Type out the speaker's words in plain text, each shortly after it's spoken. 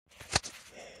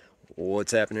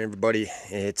What's happening, everybody?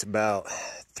 It's about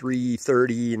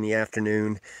 3:30 in the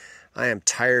afternoon. I am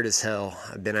tired as hell.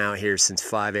 I've been out here since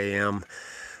 5 a.m.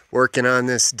 working on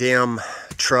this damn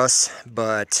truss,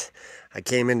 but I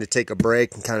came in to take a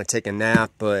break and kind of take a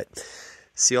nap. But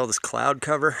see all this cloud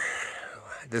cover?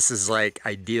 This is like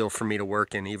ideal for me to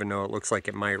work in, even though it looks like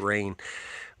it might rain.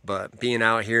 But being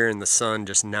out here in the sun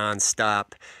just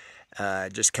non-stop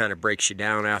just kind of breaks you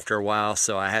down after a while,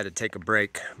 so I had to take a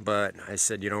break. But I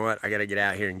said, you know what, I got to get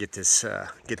out here and get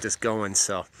this going.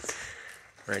 So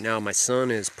right now my son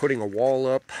is putting a wall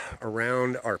up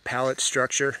around our pallet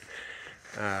structure.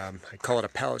 I call it a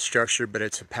pallet structure, but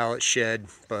it's a pallet shed.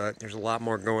 But there's a lot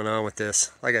more going on with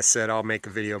this. Like I said, I'll make a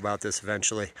video about this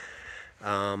eventually.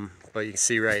 But you can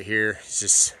see right here, it's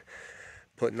just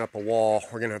putting up a wall.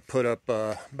 We're gonna put up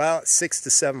about 6 to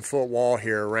 7 foot wall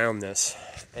here around this,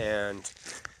 and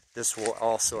this will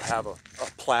also have a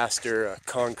plaster, a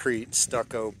concrete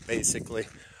stucco basically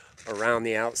around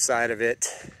the outside of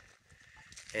it.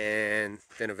 And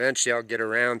then eventually I'll get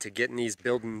around to getting these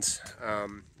buildings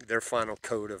their final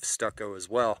coat of stucco as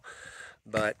well.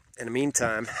 But in the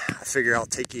meantime, I figure I'll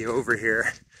take you over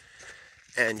here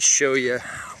and show you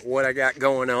what I got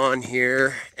going on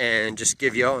here and just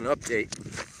give you all an update.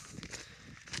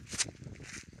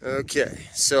 Okay,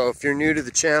 so if you're new to the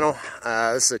channel,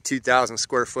 this is a 2,000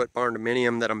 square foot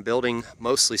Barndominium that I'm building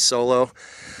mostly solo.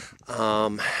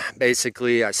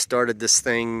 Basically, I started this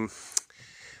thing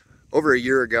over a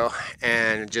year ago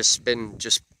and just been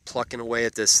plucking away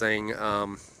at this thing,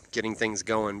 getting things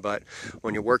going. But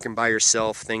when you're working by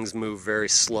yourself, things move very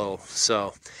slow.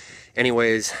 So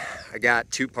anyways, I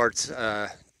got two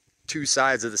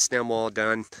sides of the stem wall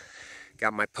done.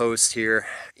 Got my post here.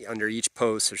 Under each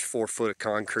post there's 4 foot of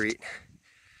concrete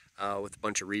with a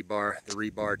bunch of rebar. The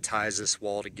rebar ties this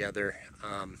wall together.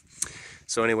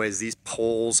 So anyways, these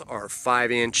poles are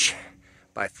 5"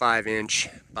 by 5"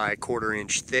 by 1/4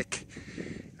 inch thick.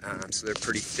 So they're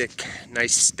pretty thick,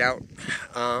 nice stout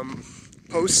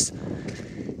posts.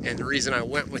 And the reason I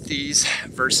went with these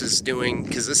versus doing,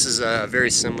 because this is very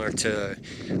similar to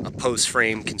a post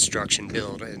frame construction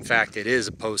build. In fact, it is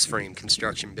a post frame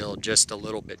construction build, just a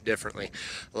little bit differently.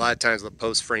 A lot of times with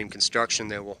post frame construction,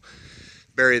 they will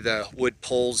bury the wood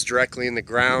poles directly in the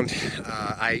ground,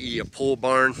 i.e. a pole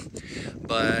barn.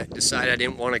 But decided I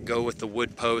didn't want to go with the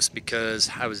wood post because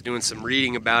I was doing some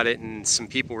reading about it, and some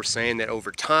people were saying that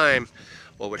over time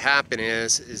what would happen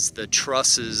is the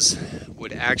trusses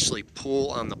would actually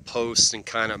pull on the posts and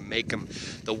kind of make them,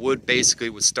 the wood basically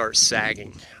would start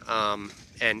sagging.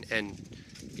 And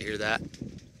you hear that?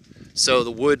 So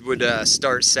the wood would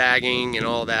start sagging and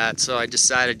all that. So I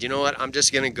decided, you know what, I'm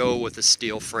just gonna go with a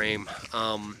steel frame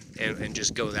and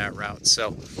just go that route.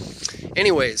 So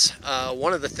anyways,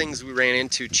 one of the things we ran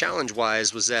into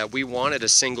challenge-wise was that we wanted a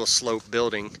single slope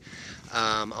building,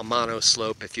 a mono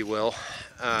slope, if you will.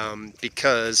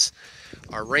 Because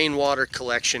our rainwater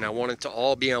collection, I wanted to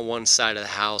all be on one side of the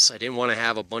house. I didn't want to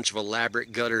have a bunch of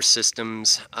elaborate gutter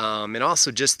systems, and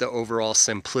also just the overall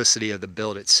simplicity of the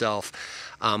build itself.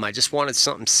 I just wanted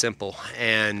something simple,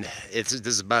 and this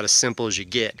is about as simple as you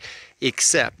get,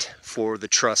 except for the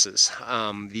trusses.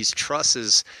 These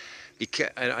trusses,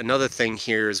 another thing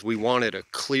here is we wanted a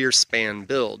clear span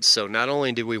build. So not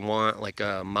only did we want like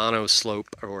a mono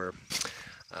slope or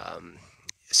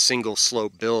single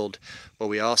slope build, but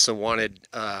we also wanted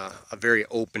a very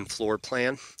open floor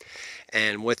plan.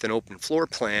 And with an open floor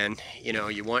plan, you know,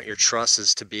 you want your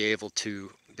trusses to be able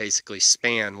to basically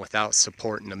span without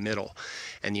support in the middle.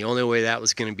 And the only way that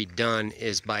was going to be done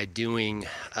is by doing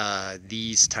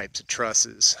these types of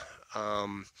trusses.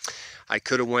 I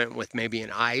could have went with maybe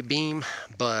an I-beam,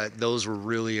 but those were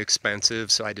really expensive,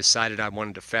 so I decided I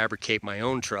wanted to fabricate my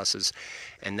own trusses,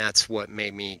 and that's what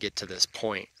made me get to this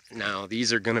point. Now,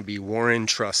 these are going to be Warren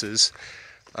trusses.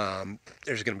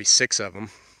 There's going to be 6 of them.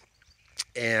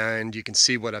 And you can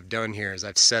see what I've done here is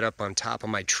I've set up on top of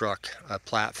my truck a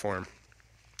platform.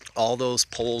 All those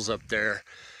poles up there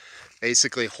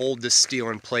basically hold this steel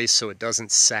in place so it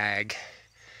doesn't sag.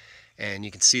 And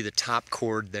you can see the top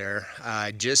cord there.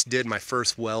 I just did my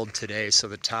first weld today, so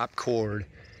the top cord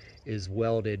is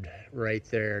welded right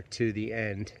there to the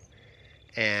end.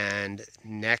 And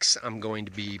next I'm going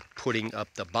to be putting up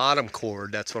the bottom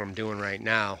cord. That's what I'm doing right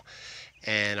now.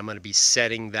 And I'm going to be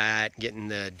setting that, getting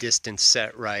the distance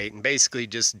set right, and basically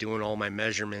just doing all my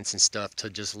measurements and stuff to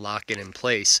just lock it in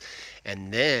place.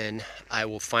 And then I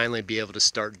will finally be able to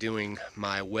start doing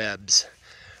my webs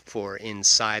for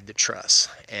inside the truss.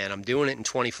 And I'm doing it in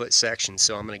 20-foot sections.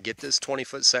 So I'm going to get this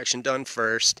 20-foot section done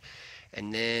first,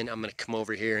 and then I'm going to come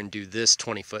over here and do this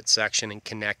 20-foot section and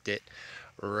connect it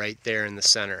right there in the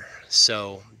center.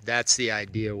 So that's the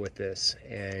idea with this.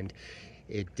 And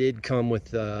it did come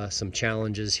with some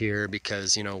challenges here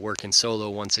because, you know, working solo,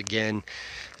 once again,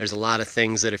 there's a lot of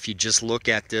things that if you just look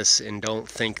at this and don't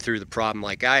think through the problem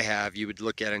like I have, you would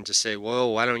look at it and just say,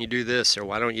 well, why don't you do this or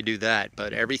why don't you do that?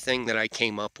 But everything that I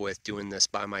came up with doing this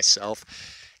by myself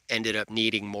ended up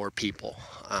needing more people,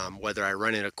 whether I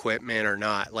run in equipment or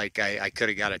not. Like I could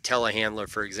have got a telehandler,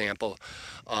 for example,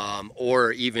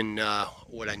 or even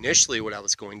what I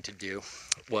was going to do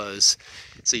was,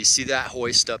 so you see that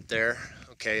hoist up there?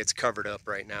 Okay, it's covered up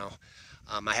right now.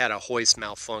 I had a hoist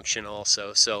malfunction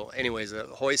also. So anyways, the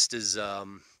hoist is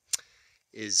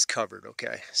covered,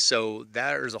 okay? So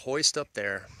there's a hoist up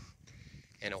there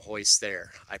and a hoist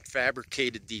there. I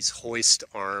fabricated these hoist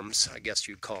arms, I guess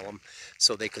you'd call them,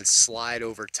 so they could slide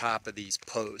over top of these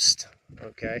posts,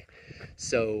 okay?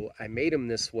 So I made them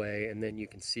this way, and then you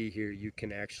can see here, you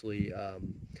can actually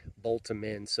bolt them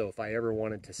in. So if I ever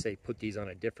wanted to, say, put these on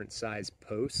a different size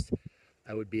post,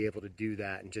 I would be able to do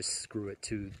that and just screw it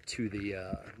to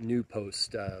the new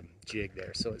post jig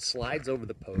there. So it slides over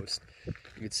the post.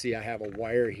 You can see I have a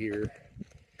wire here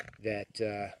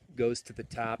that goes to the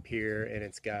top here, and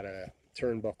it's got a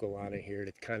turnbuckle on it here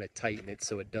to kind of tighten it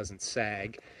so it doesn't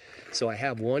sag. So I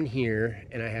have one here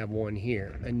and I have one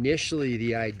here. Initially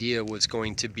the idea was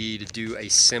going to be to do a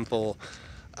simple,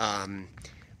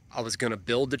 I was going to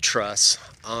build the truss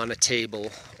on a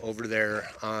table over there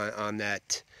on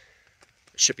that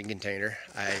shipping container.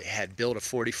 I had built a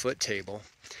 40-foot table,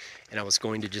 and I was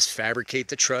going to just fabricate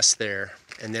the truss there,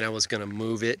 and then I was going to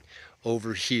move it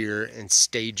over here and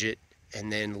stage it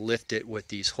and then lift it with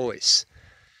these hoists.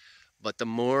 But the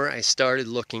more I started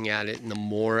looking at it and the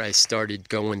more I started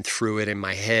going through it in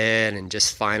my head and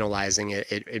just finalizing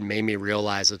it, it made me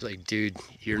realize, I was like, dude,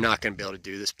 you're not going to be able to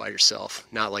do this by yourself.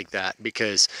 Not like that,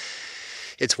 because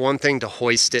it's one thing to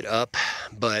hoist it up,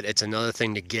 but it's another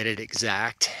thing to get it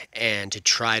exact and to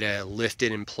try to lift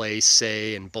it in place,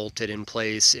 say, and bolt it in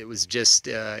place. It was just,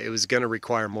 it was going to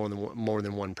require more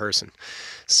than one person.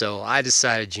 So I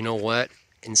decided, you know what?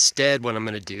 Instead, what I'm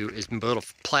going to do is build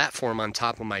a platform on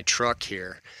top of my truck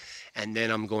here, and then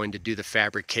I'm going to do the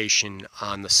fabrication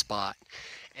on the spot.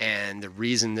 And the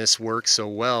reason this works so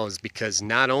well is because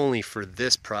not only for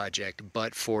this project,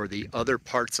 but for the other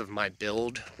parts of my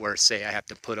build where, say, I have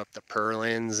to put up the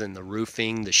purlins and the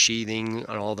roofing, the sheathing,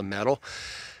 and all the metal,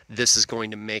 this is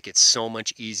going to make it so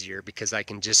much easier because I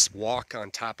can just walk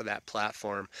on top of that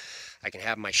platform. I can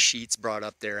have my sheets brought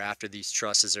up there after these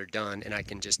trusses are done, and I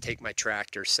can just take my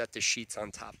tractor, set the sheets on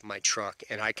top of my truck,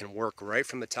 and I can work right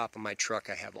from the top of my truck.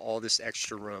 I have all this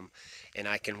extra room, and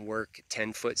I can work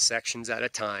 10-foot sections at a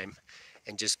time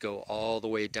and just go all the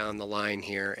way down the line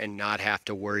here and not have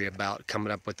to worry about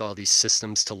coming up with all these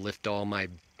systems to lift all my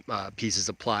pieces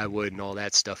of plywood and all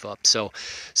that stuff up. So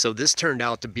this turned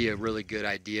out to be a really good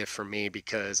idea for me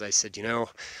because I said, you know,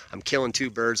 I'm killing two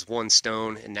birds with one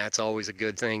stone, and that's always a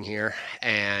good thing here.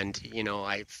 And, you know,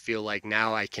 I feel like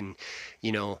now I can,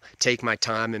 you know, take my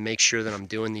time and make sure that I'm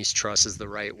doing these trusses the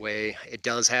right way. It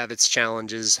does have its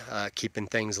challenges, keeping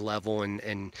things level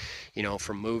and, you know,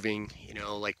 from moving, you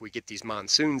know, like we get these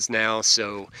monsoons now,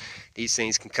 so these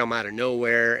things can come out of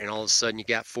nowhere and all of a sudden you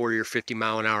got 40 or 50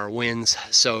 mile an hour winds.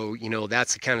 So, you know,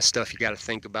 that's the kind of stuff you got to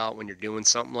think about when you're doing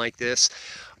something like this.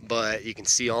 But you can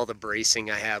see all the bracing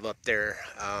I have up there,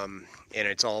 and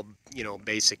it's all, you know,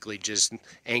 basically just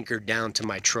anchored down to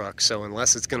my truck. So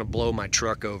unless it's going to blow my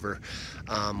truck over,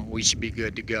 we should be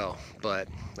good to go. But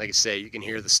like I say, you can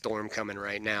hear the storm coming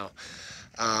right now.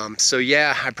 So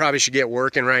yeah, I probably should get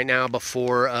working right now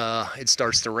before it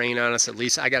starts to rain on us. At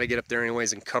least I got to get up there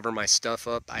anyways and cover my stuff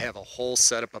up. I have a whole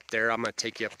setup up there. I'm going to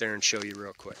take you up there and show you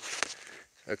real quick.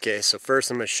 Okay, so first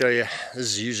I'm going to show you, this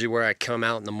is usually where I come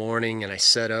out in the morning and I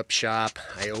set up shop.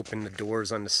 I open the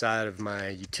doors on the side of my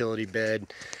utility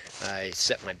bed. I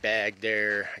set my bag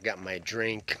there. I got my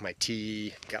drink, my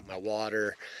tea, got my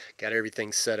water, got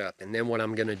everything set up. And then what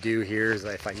I'm going to do here is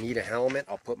if I need a helmet,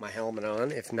 I'll put my helmet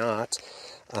on. If not,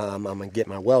 I'm going to get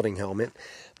my welding helmet.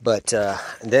 But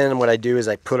then what I do is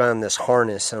I put on this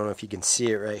harness. I don't know if you can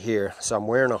see it right here. So I'm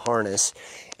wearing a harness,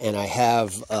 and I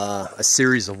have a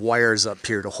series of wires up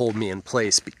here to hold me in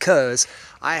place because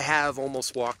I have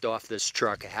almost walked off this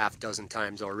truck a half dozen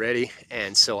times already.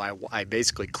 And so I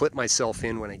basically clip myself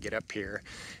in when I get up here,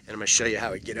 and I'm going to show you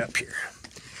how I get up here.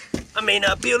 I may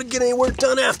not be able to get any work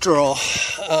done after all.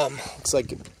 Looks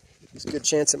like there's a good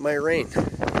chance it might rain.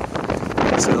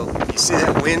 So you see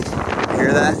that wind? You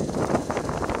hear that?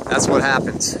 That's what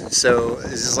happens. So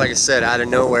this is, like I said, out of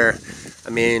nowhere. I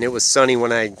mean, it was sunny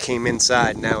when I came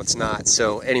inside, now it's not.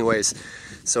 So anyways,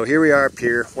 So here we are up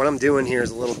here. What I'm doing here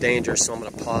is a little dangerous, so I'm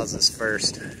going to pause this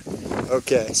first.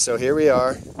 Okay, so here we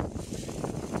are.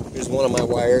 Here's one of my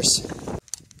wires.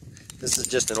 This is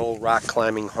just an old rock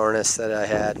climbing harness that I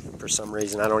had for some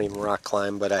reason. I don't even rock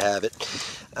climb, but I have it.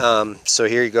 So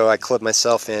here you go. I clip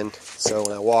myself in. So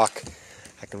when I walk,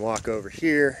 I can walk over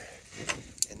here.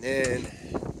 And then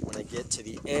when I get to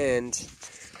the end,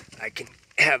 I can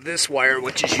have this wire,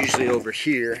 which is usually over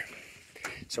here.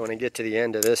 So when I get to the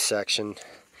end of this section,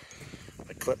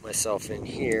 I clip myself in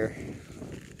here.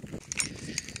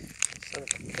 Son of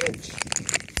a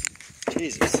bitch.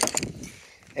 Jesus.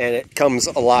 And it comes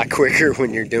a lot quicker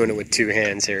when you're doing it with two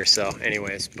hands here. So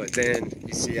anyways, but then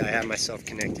you see I have myself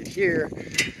connected here.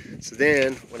 So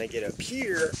then when I get up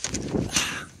here,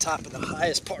 top of the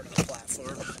highest part of the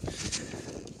platform,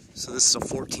 so this is a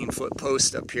 14-foot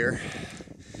post up here.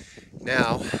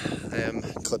 Now I am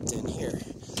clipped in here.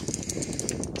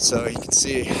 So you can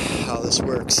see how this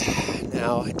works.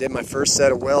 Now I did my first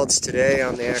set of welds today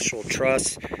on the actual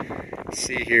truss.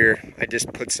 See here, I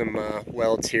just put some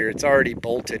welds here. It's already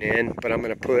bolted in, but I'm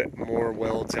going to put more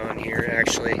welds on here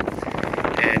actually.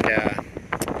 And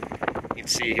you can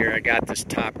see here I got this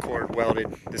top cord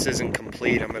welded. This isn't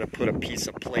complete. I'm going to put a piece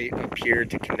of plate up here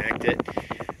to connect it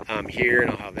here,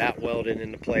 and I'll have that welded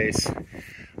into place.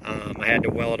 I had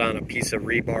to weld on a piece of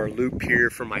rebar loop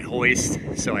here for my hoist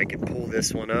so I could pull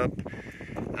this one up.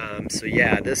 So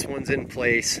yeah, this one's in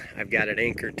place. I've got it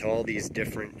anchored to all these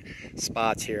different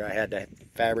spots here. I had to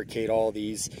fabricate all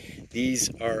these. These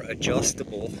are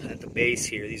adjustable at the base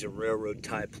here. These are railroad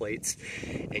tie plates.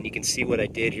 And you can see what I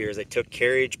did here is I took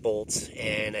carriage bolts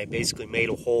and I basically made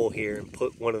a hole here and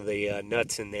put one of the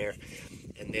nuts in there,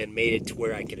 and then made it to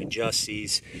where I could adjust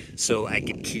these so I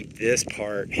could keep this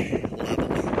part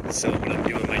level. So when I'm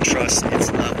doing my truss,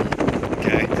 it's level,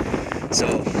 okay? So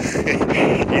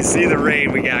you see the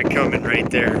rain we got coming right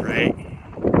there, right?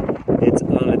 It's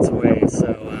on its way,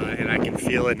 so and I can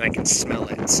feel it and I can smell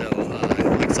it. So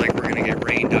it looks like we're gonna get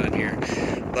rained on here.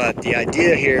 But the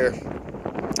idea here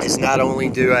is not only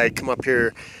do I come up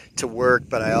here to work,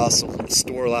 but I also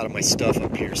store a lot of my stuff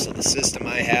up here. So the system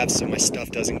I have so my stuff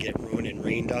doesn't get ruined and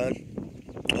rained on.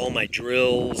 All my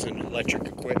drills and electric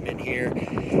equipment here, it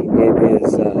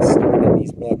is stored in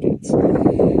these buckets.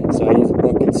 So I use a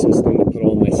bucket system to put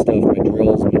all my stuff, my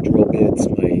drills, my drill bits,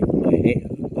 my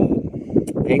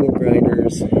angle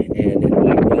grinders, and in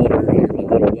my welder here, my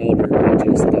little welder, I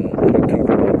just put a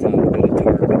cover on top of it, a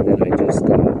tarp, and then I just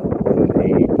put a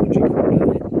bungee cord on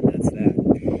it, and that's that.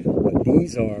 What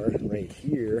these are right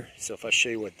here, so if I show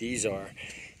you what these are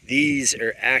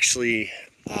actually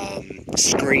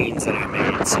screens that I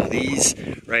made. So these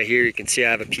right here, you can see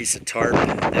I have a piece of tarp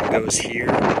that goes here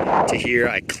to here.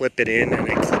 I clip it in and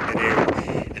I clip it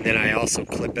in, and then I also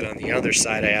clip it on the other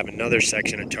side. I have another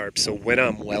section of tarp, so when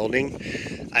I'm welding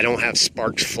I don't have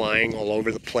sparks flying all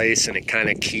over the place, and it kind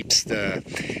of keeps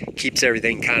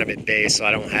everything kind of at bay, so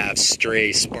I don't have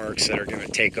stray sparks that are going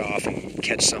to take off and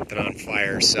catch something on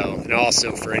fire. So, and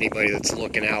also for anybody that's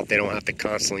looking out, they don't have to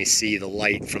constantly see the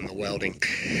light from the welding.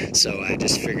 So I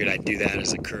just figured I'd do that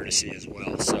as a courtesy as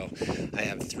well. So I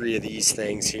have 3 of these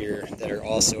things here that are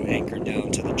also anchored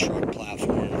down to the truck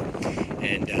platform,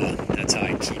 and that's how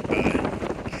I keep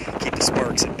the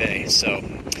sparks at bay. So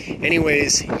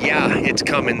anyways, yeah, it's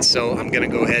coming, so I'm gonna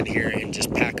go ahead here and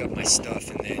just pack up my stuff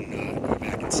and then go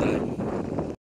back inside.